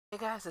Hey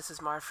guys, this is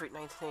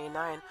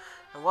Marfruit1989,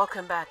 and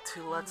welcome back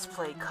to Let's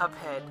Play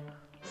Cuphead,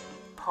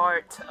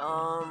 part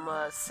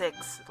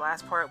 6.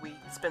 Last part, we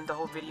spent the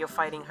whole video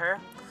fighting her.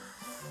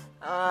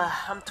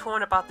 I'm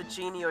torn about the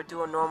genie or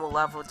do a normal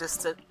level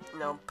just to,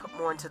 put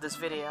more into this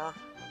video.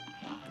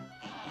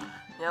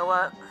 You know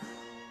what?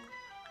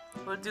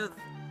 We'll do...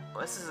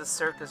 Well, this is a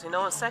circus. You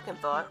know, a second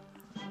thought.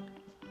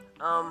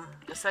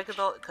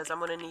 Because I'm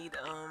gonna need,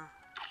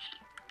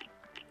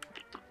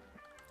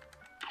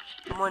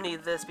 I'm gonna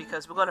need this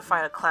because we're gonna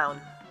fight a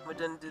clown. We're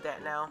gonna do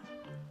that now.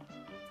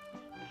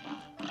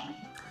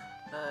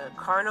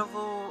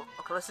 Carnival.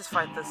 Okay, let's just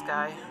fight this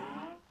guy.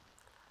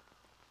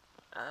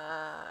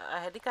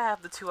 I think I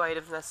have the 2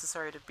 items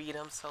necessary to beat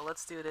him, so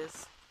let's do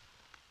this.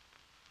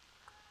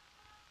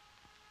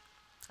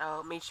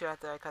 I'll meet you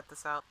after I cut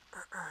this out.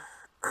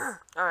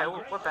 Alright,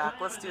 we're back.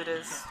 Let's do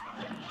this.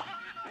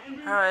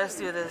 Alright, let's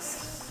do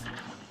this.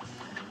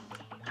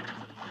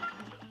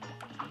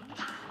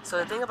 So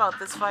the thing about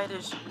this fight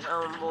is,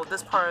 well,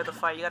 this part of the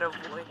fight, you gotta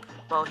avoid,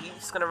 well,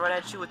 he's gonna run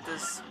at you with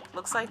this,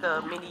 looks like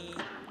a mini,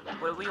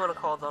 what do we want to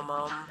call them,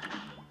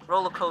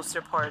 roller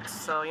coaster parts,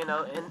 so, and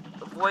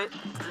avoid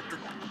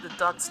the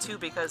ducks too,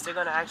 because they're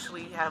gonna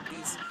actually have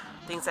these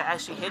things that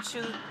actually hit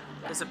you.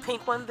 There's a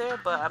pink one there,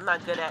 but I'm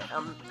not good at,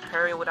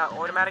 parrying without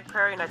automatic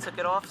parry, and I took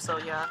it off, so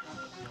yeah.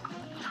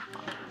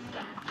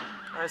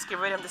 Alright, let's get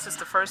rid of him. This is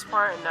the first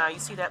part, and now you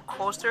see that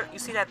coaster, you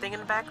see that thing in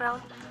the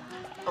background?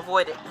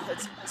 Avoid it.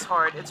 It's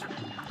hard.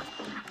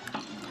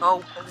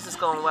 Oh, this is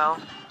going well.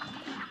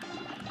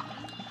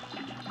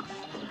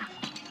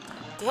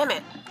 Damn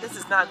it! This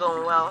is not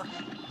going well.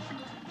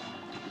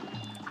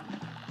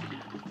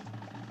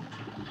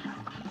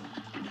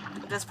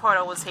 This part I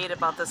always hate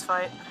about this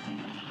fight.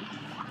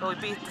 But we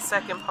beat the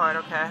second part,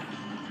 okay.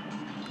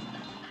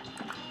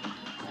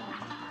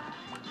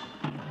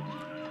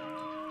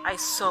 I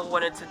so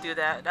wanted to do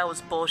that. That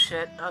was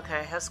bullshit.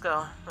 Okay, let's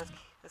go.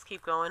 Let's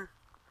keep going.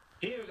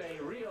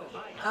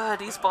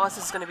 These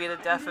bosses is gonna be the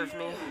death of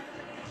me.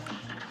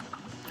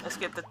 Let's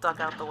get the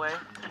duck out the way.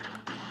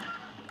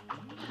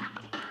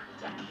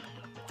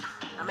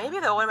 Now maybe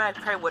the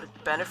automatic parry would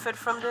benefit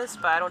from this,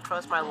 but I don't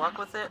trust my luck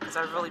with it because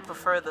I really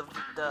prefer the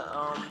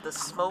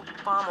smoke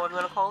bomb, or whatever you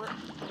wanna call it.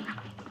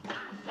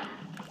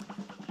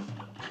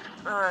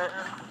 All right.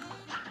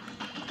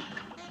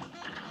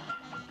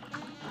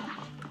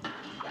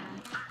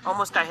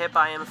 Almost got hit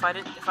by him. If I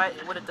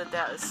would have done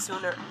that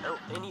sooner,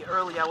 any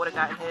earlier, I would have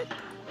gotten hit.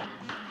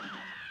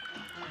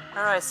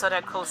 Alright, saw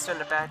that coaster in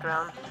the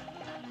background.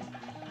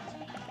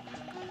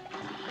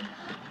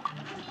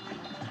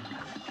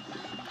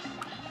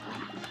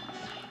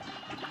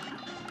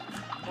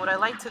 What I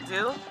like to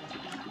do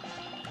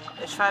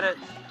is try to,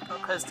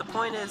 because the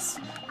point is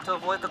to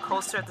avoid the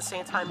coaster at the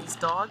same time these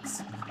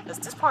dogs.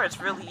 This part is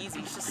really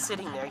easy. He's just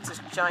sitting there. He's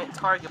just a giant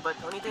target. But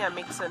the only thing that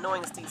makes it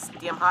annoying is these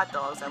damn hot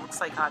dogs. That looks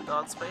like hot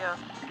dogs, but yeah.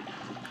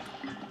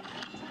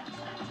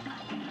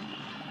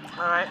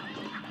 Alright.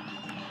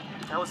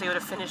 I was able to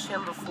finish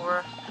him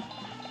before.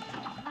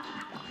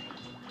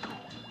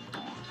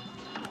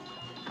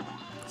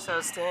 So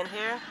stand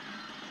here.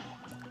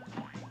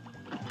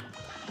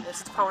 This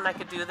is the part when I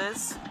could do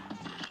this.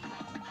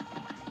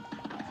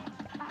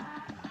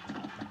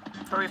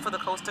 Hurry before the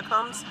coaster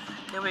comes.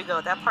 There we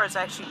go. That part's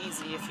actually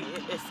easy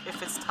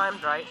if it's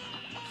timed right.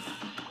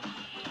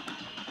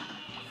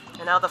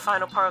 And now the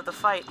final part of the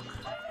fight.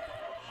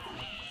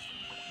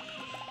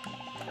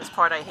 This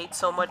part I hate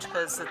so much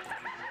because the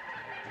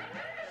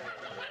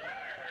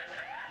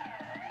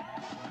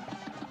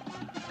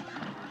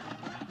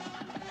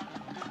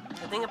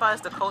thing about it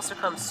is the coaster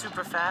comes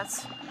super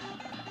fast.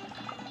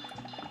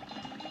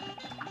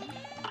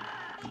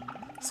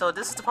 So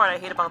this is the part I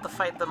hate about the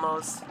fight the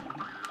most.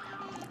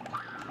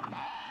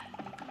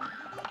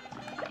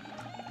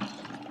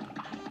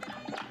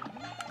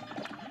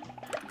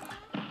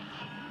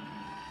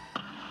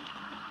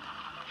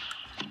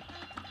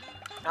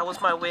 That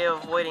was my way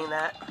of avoiding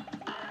that.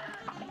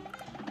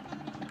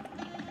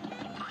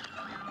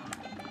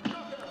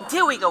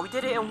 There we go, we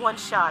did it in one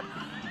shot.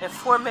 In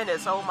 4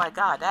 minutes, oh my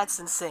god, that's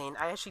insane.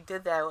 I actually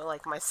did that with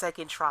like my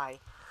second try.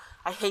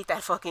 I hate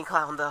that fucking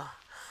clown though.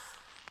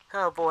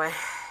 Oh boy.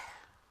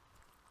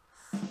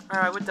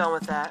 Alright, we're done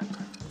with that.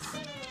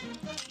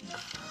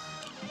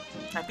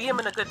 I beat him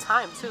in a good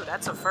time too,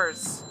 that's a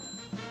first.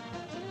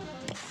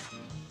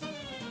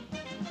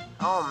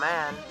 Oh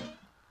man.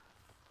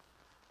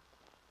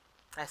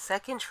 A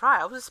second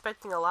try. I was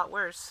expecting a lot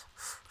worse.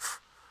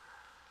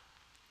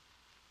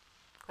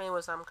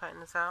 Anyways, I'm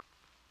cutting this out.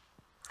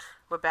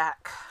 We're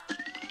back.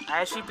 I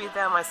actually beat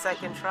that on my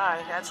second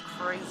try. That's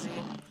crazy.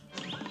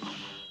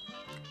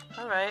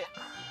 Alright.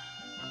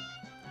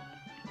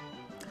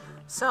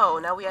 So,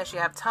 now we actually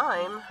have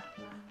time.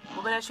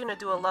 We're actually gonna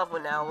do a level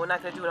now. We're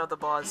not gonna do another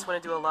boss. We're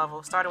gonna do a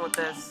level. Starting with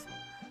this.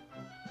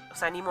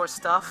 So I need more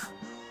stuff.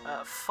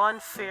 Fun,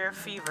 Fear,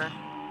 Fever.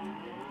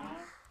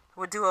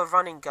 We'll do a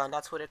running gun,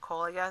 that's what it's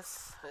called, I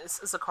guess.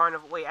 It's a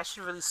carnival. Wait, I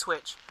should really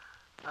switch.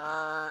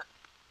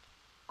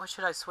 What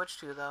should I switch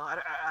to though?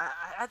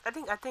 I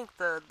think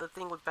the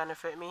thing would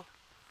benefit me.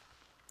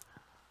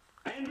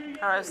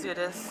 Alright, let's do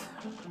this.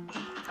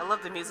 I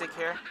love the music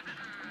here.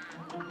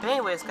 But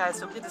anyways, guys,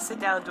 so we get to sit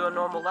down and do a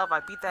normal level. I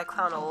beat that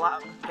clown a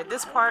lot. At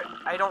this part,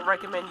 I don't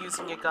recommend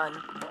using your gun.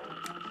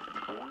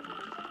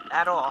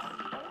 At all.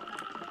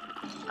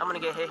 I'm gonna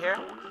get hit here.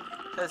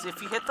 Because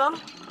if you hit them,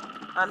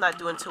 I'm not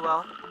doing too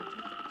well.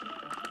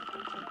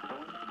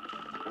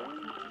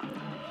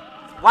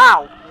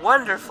 Wow,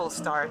 wonderful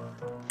start.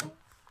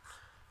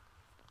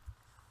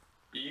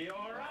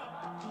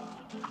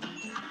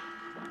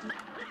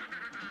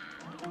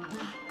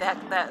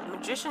 That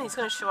magician, he's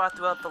gonna show out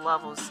throughout the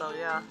levels, so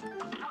yeah.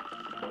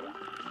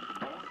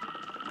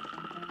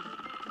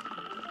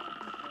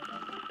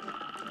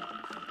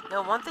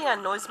 Now, one thing that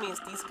annoys me is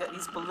these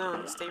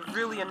balloons. They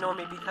really annoy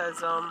me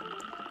because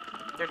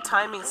their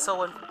timing's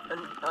so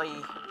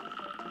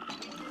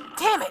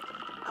damn it!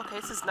 Okay,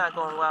 this is not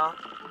going well.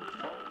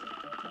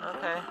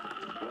 Okay.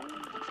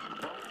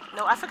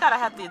 No, I forgot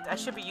I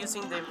should be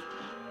using the...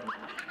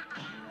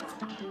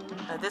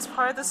 this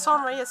part of the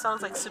song right here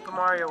sounds like Super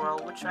Mario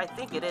World, which I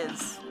think it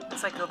is.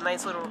 It's like a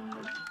nice little,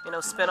 you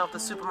know, spin off the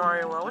Super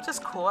Mario World, which is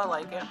cool, I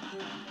like it.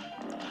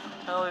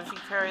 Oh, if you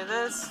parry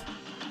this...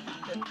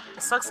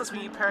 It sucks because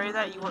when you parry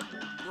that, you won't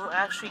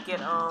actually get,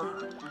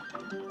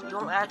 you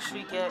won't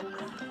actually get...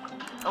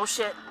 Oh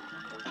shit!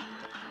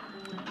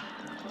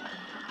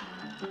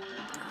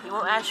 You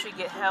won't actually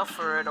get health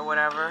for it or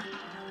whatever.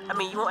 I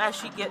mean, you won't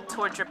actually get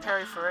towards your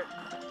parry for it.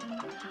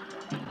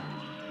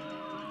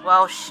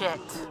 Well,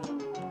 shit.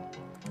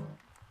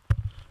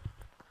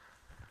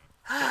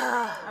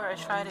 Alright,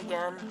 try it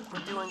again.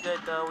 We're doing good,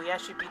 though. We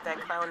actually beat that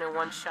clown in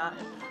one shot.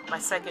 My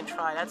second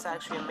try. That's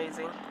actually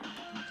amazing.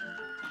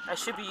 I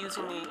should be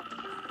using the...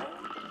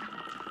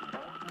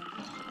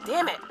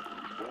 Damn it!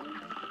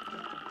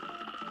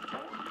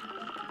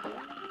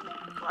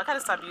 Well, I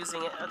gotta stop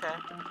using it. Okay.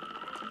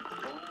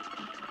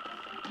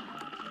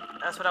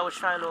 That's what I was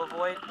trying to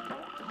avoid.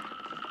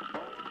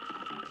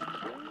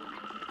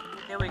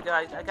 Here we go.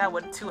 I got,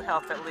 what, 2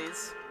 health at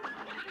least.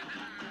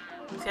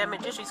 See, that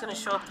magician's gonna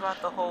show up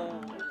throughout the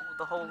whole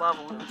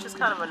level, which is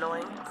kind of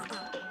annoying.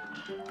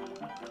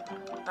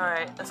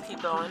 Alright, let's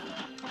keep going.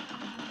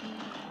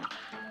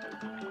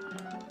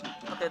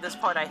 Okay, this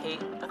part I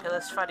hate. Okay,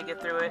 let's try to get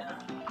through it.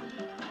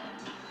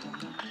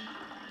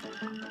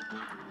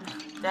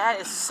 That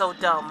is so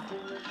dumb.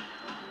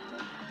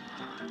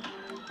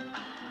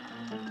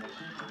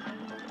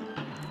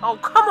 Oh,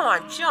 come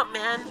on, jump,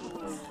 man!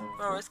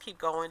 Oh, let's keep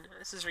going.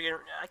 This is real.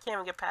 I can't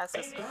even get past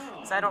this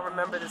because I don't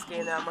remember this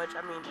game that much.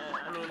 I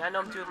mean, I know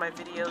I'm doing my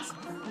videos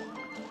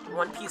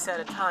one piece at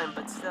a time,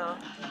 but still.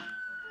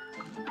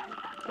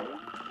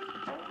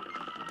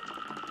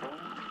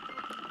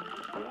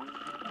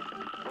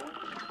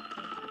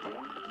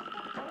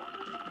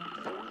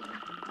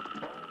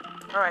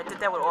 Alright, did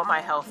that with all my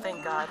health,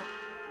 thank God.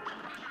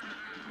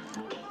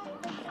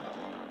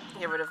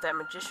 Get rid of that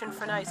magician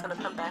for now. He's gonna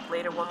come back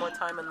later one more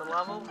time in the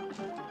level.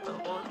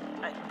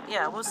 But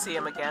yeah, we'll see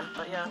him again,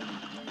 but yeah.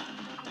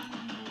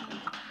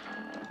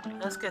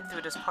 Let's get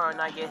through this part and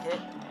not get hit.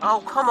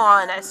 Oh, come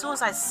on! As soon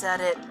as I said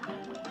it.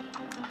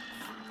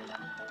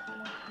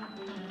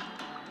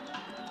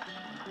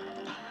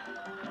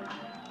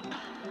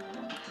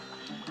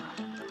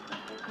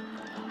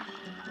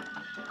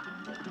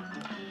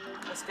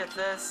 Let's get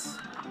this.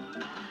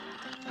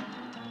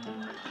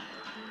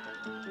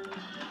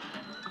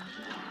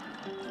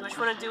 What you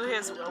want to do here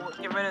is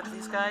get rid of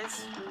these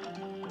guys.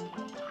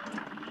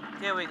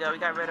 There we go, we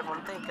got rid of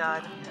them, thank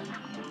God.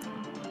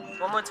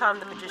 One more time,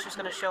 the magician's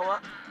gonna show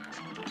up.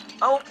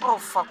 Oh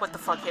fuck, what the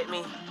fuck hit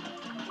me?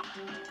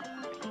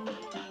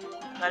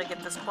 Gotta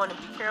get this point and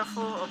be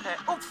careful, okay.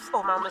 Oh,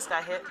 my almost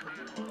got hit.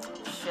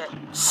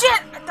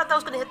 Shit! I thought that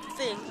was gonna hit the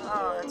thing.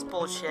 Oh, that's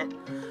bullshit.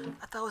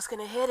 I thought I was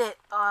gonna hit it.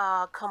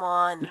 Oh, come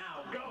on.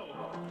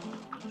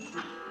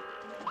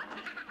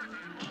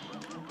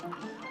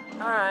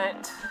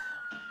 Alright.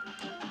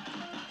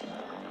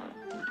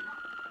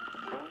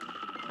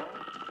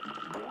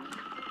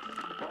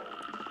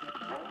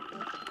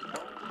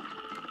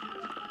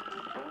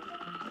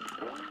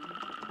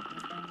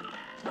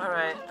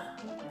 Alright.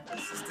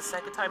 This is the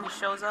second time he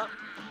shows up.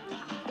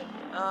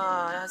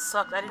 Oh, that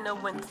sucked. I didn't know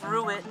we went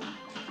through it.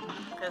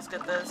 Okay, let's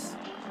get this.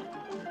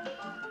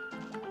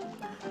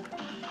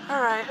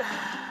 Alright.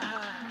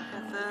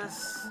 Get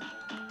this.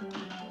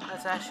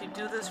 Let's actually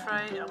do this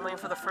right. I'm waiting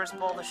for the first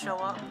ball to show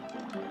up.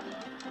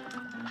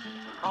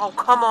 Oh,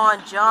 come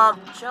on, jump,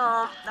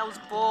 jump. That was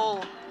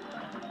bull.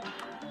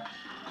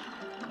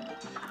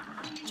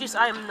 Jeez,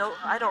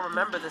 I don't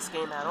remember this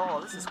game at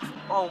all. This is,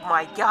 oh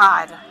my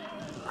God.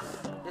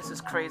 This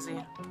is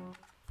crazy.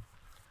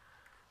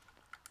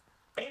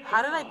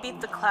 How did I beat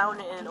the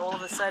clown and all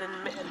of a sudden,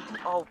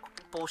 oh,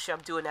 bullshit,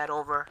 I'm doing that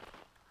over.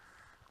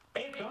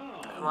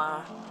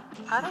 Wow.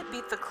 How did I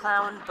beat the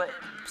clown but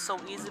so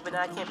easy, but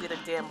now I can't beat a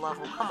damn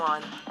level? Come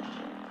on.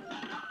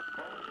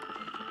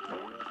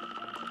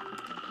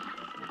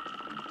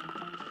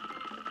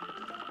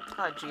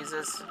 Oh,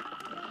 Jesus.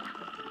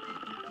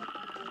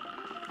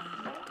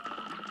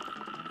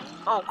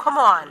 Oh, come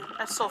on.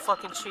 That's so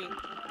fucking cheap.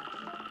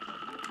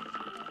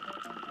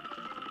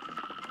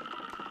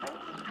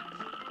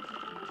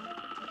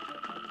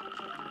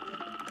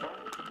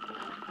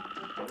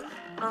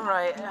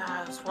 Alright,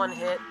 just one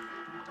hit.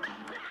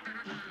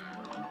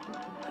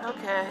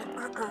 Okay.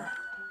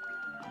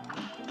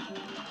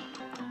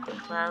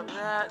 Grab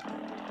that.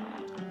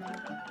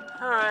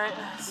 Alright,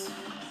 let's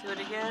do it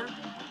again.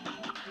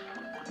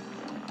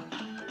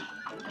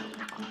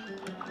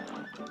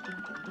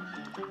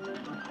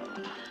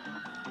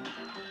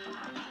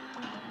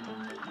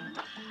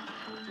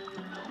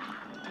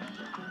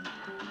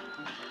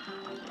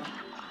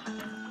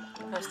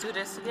 Let's do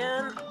this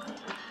again.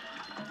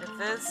 Get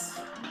this.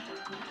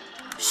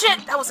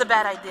 Shit! That was a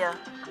bad idea.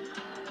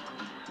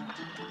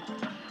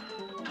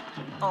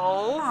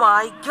 Oh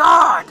my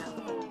god!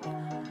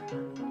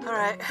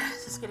 Alright,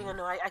 this is getting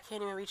annoying. I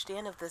can't even reach the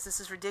end of this. This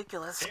is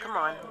ridiculous. Come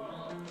on.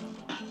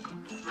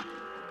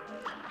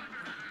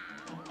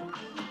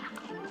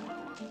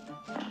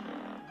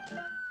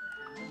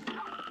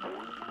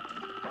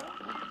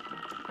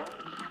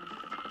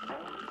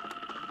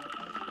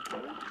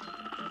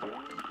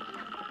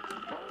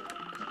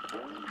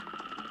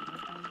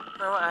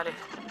 Oh,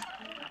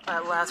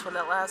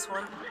 that last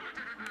one.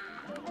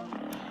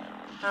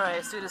 Alright,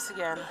 let's do this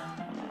again.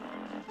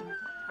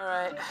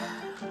 Alright.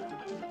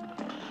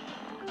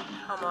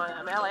 Come on.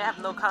 I mean, I have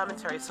no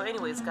commentary. So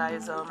anyways,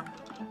 guys,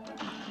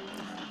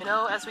 you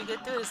know, as we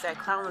get through this, that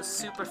clown was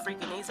super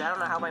freaking easy. I don't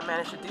know how I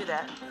managed to do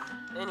that.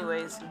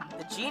 Anyways,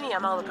 the genie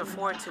I'm not looking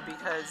forward to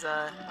because,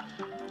 I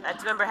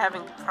remember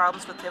having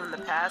problems with him in the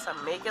past. I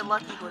may get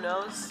lucky, who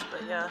knows?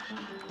 But yeah.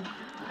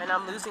 And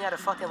I'm losing at a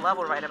fucking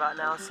level right about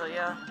now, so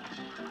yeah.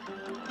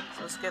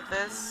 So let's get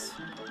this.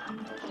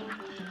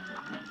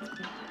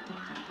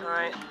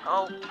 Alright.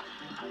 Oh.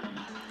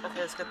 Okay,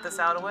 let's get this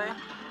out of the way.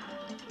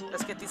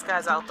 Let's get these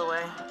guys out the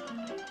way.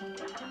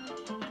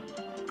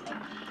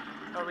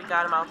 Oh, we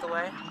got him out the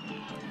way.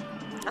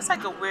 That's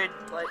like a weird,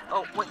 like,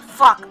 oh, wait,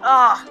 fuck!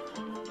 Ah!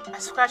 I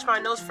scratched my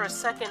nose for a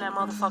second, that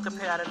motherfucker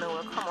appeared out of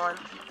nowhere. Come on.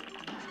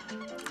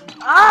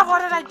 Ah,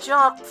 why did I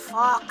jump?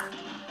 Fuck.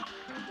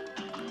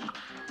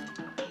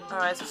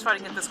 Alright, so let's try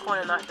to get this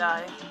corner and not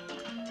die.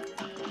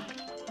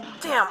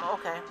 Damn,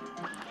 okay.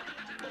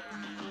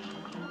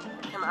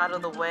 Get him out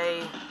of the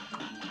way.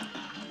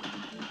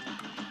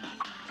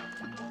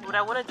 What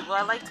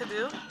I like to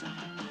do,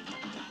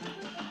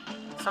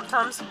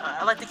 sometimes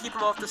I like to keep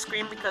him off the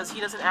screen because he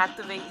doesn't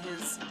activate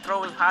his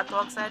throwing hot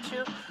dogs at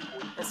you.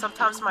 And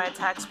sometimes my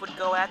attacks would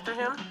go after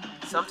him.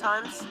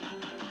 Sometimes.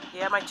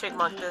 Yeah, I might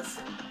checkmark this.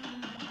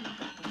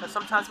 But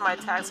sometimes my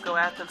attacks go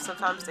after him,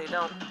 sometimes they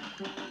don't.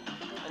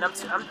 And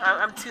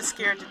I'm too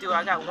scared to do it.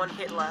 I got one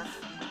hit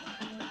left.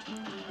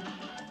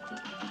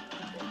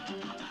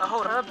 Oh,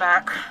 hold on, I'm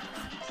back.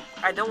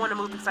 I don't want to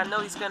move because I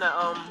know he's gonna,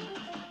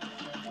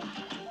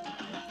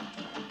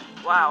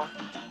 wow.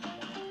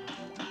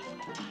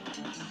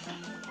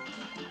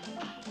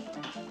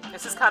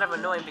 This is kind of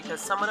annoying because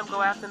some of them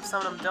go after him,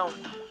 some of them don't.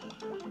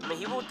 I mean,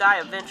 he will die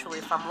eventually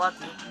if I'm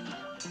lucky.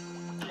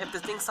 If the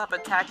thing stops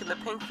attacking the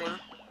pink thing.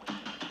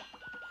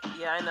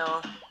 Yeah, I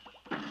know.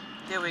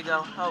 There we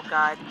go. Oh,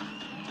 God.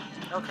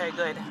 Okay,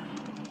 good.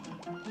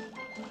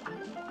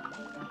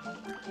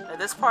 Now,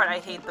 this part I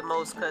hate the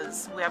most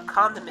because we have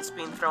condiments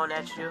being thrown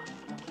at you.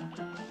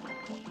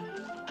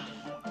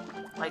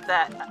 Like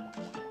that.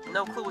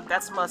 No clue what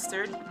that's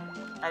mustard.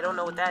 I don't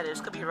know what that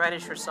is. Could be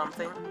reddish or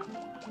something.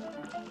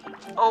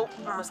 Oh,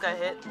 almost got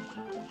hit.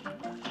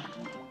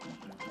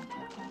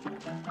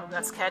 Oh,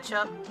 that's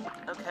ketchup.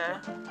 Okay.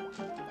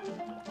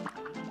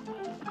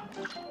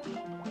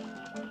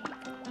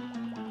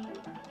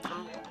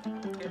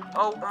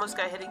 Oh, almost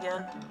got hit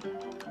again.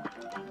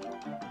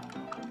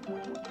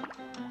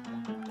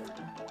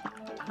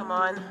 Come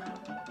on.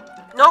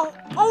 No!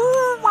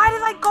 Oh, why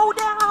did I go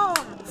down?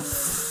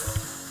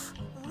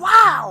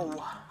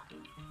 Wow!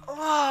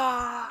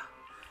 Oh.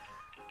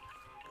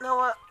 You know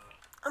what?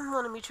 I'm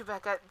gonna meet you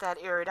back at that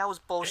area. That was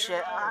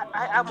bullshit.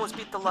 I almost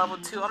beat the level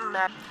 2. I'm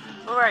mad.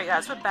 Alright,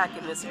 guys, we're back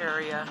in this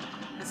area.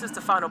 This is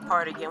the final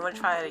part again. We're gonna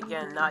try it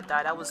again, not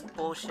die. That was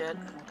bullshit.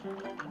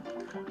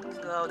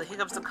 So, here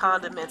comes the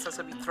condiments that's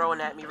gonna be thrown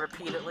at me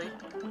repeatedly.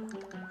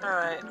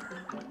 Alright.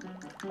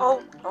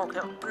 Oh,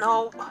 okay.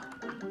 No.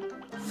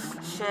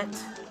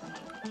 Shit.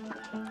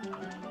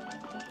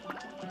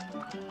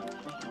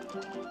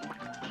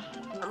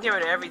 I'm getting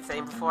rid of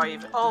everything before I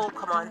even... Oh,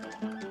 come on.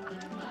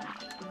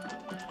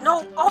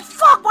 No! Oh,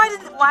 fuck!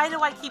 Why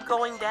do I keep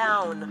going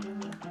down?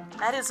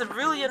 That is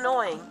really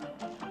annoying.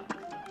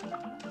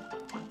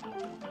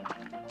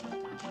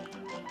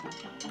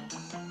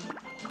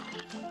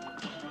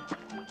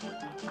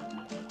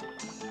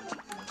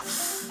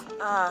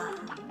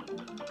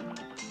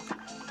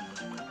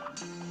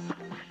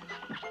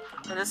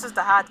 But this is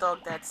the hot dog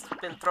that's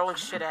been throwing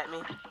shit at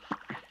me.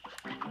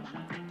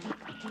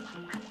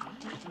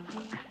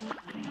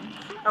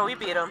 Oh, we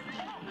beat him.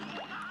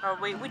 Oh,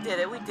 wait, we did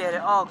it.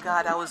 Oh,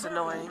 God, that was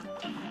annoying.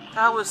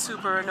 That was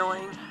super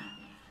annoying.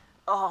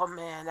 Oh,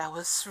 man, that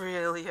was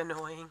really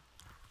annoying.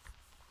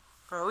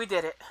 Oh, we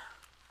did it.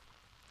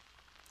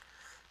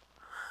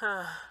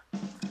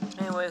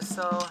 Anyway,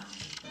 so...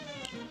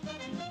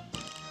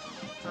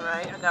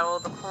 Alright, I got all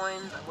the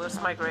coins.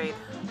 What's my grade?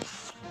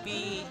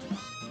 B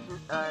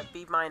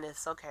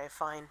minus. Okay,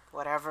 fine.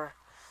 Whatever.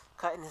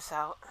 Cutting this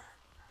out.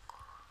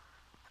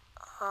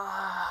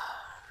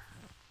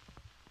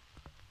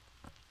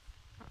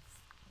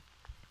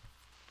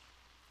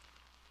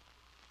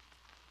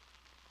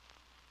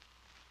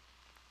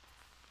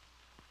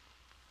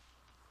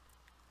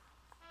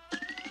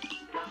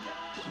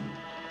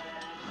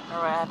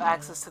 Alright, I have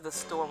access to the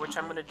store, which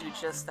I'm gonna do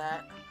just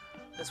that.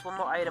 There's one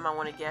more item I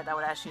want to get that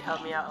would actually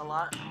help me out a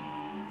lot.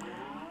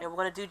 And we're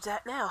gonna do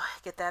that now.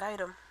 Get that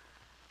item.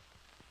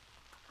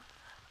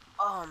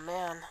 Oh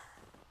man.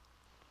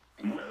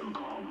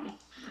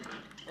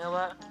 You know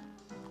what?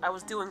 I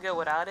was doing good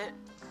without it.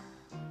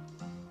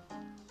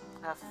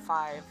 I have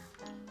 5.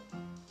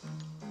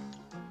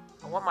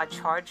 I want my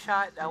charge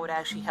shot. That would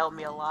actually help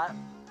me a lot.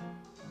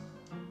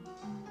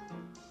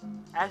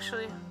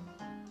 Actually.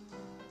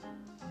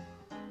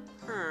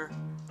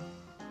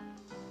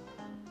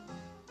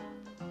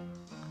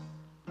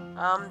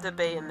 I'm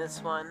debating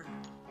this one.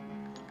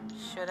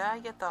 Should I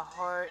get the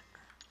heart?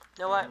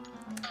 You know what?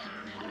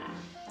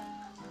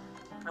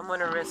 I'm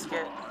gonna risk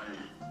it.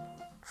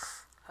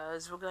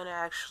 Cause we're gonna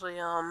actually,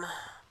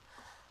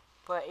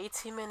 but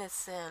 18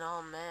 minutes in,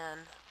 oh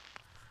man.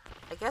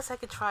 I guess I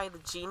could try the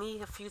genie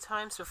a few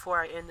times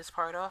before I end this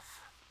part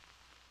off.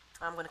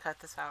 I'm gonna cut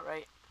this out,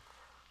 right?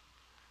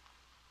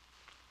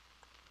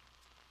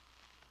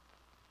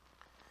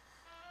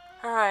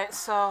 Alright,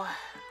 so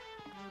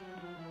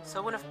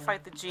I'm gonna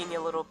fight the genie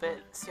a little bit,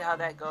 see how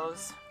that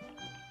goes.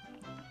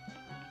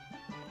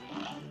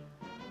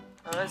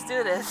 Let's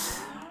do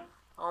this.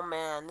 Oh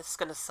man, this is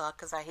gonna suck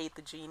because I hate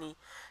the genie.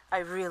 I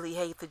really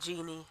hate the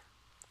genie.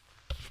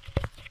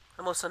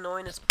 The most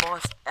annoyingest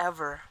boss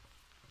ever.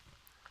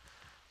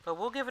 But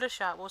we'll give it a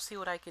shot. We'll see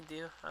what I can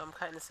do. I'm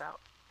cutting this out.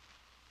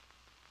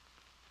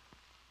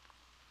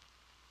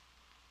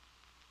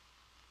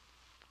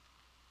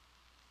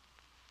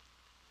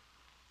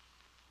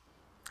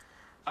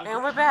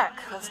 And we're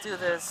back. Let's do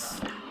this.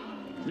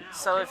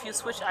 So if you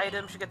switch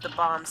items, you get the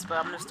bombs, but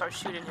I'm gonna start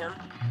shooting him.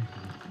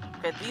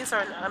 Okay, these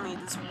are, I mean,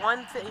 this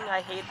one thing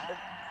I hate.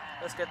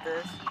 Let's get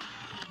this.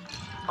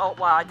 Oh,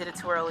 wow, I did it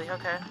too early.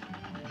 Okay.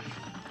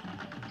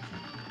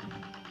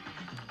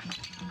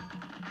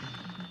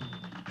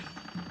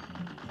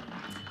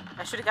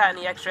 I should have gotten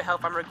the extra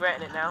help. I'm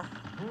regretting it now.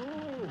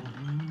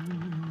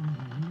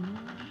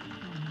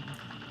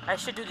 I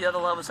should do the other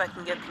level so I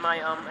can get my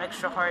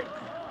extra heart.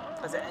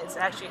 Because it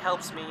actually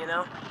helps me, you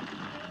know?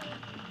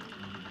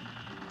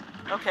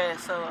 Okay,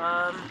 so,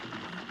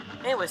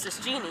 anyways, this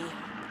genie.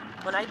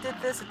 When I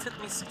did this, it took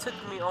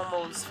me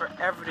almost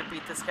forever to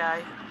beat this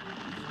guy.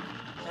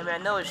 I mean, I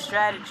know his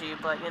strategy,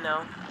 but, you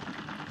know.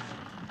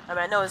 I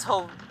mean, I know his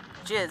whole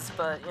jizz,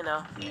 but, you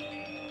know.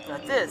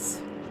 Not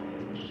this.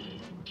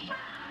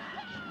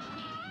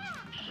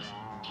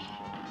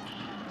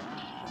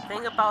 The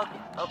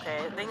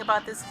thing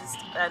about this is,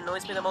 that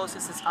annoys me the most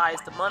is his eyes.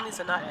 The mummies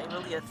are not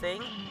really a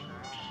thing.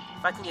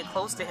 If I can get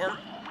close to him.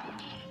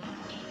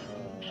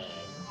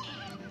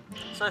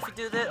 So if you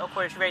do this, of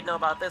course you already know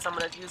about this, I'm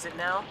gonna use it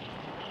now.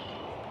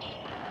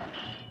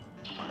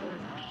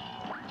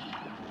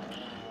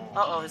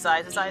 Uh-oh, his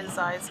eyes.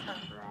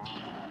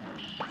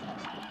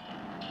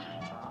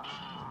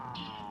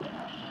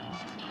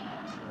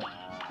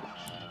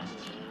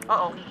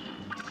 Uh-oh.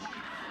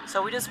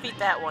 So we just beat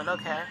that one,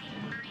 okay.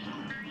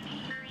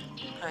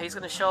 He's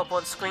gonna show up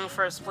on screen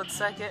for a split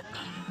second.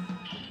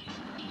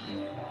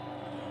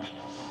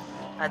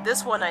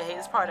 This one I hate,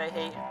 this part I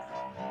hate.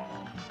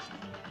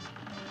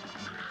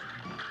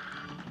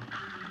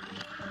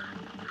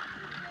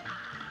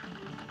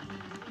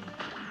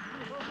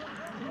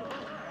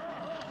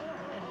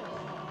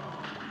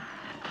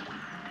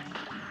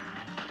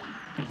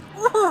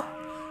 Woo!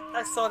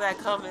 I saw that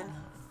coming.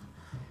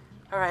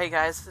 Alright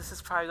guys, this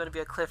is probably going to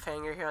be a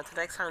cliffhanger here. Until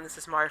next time, this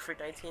is Mario Freak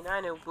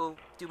 1989 and we'll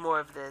do more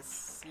of this.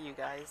 See you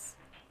guys.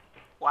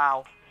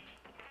 Wow.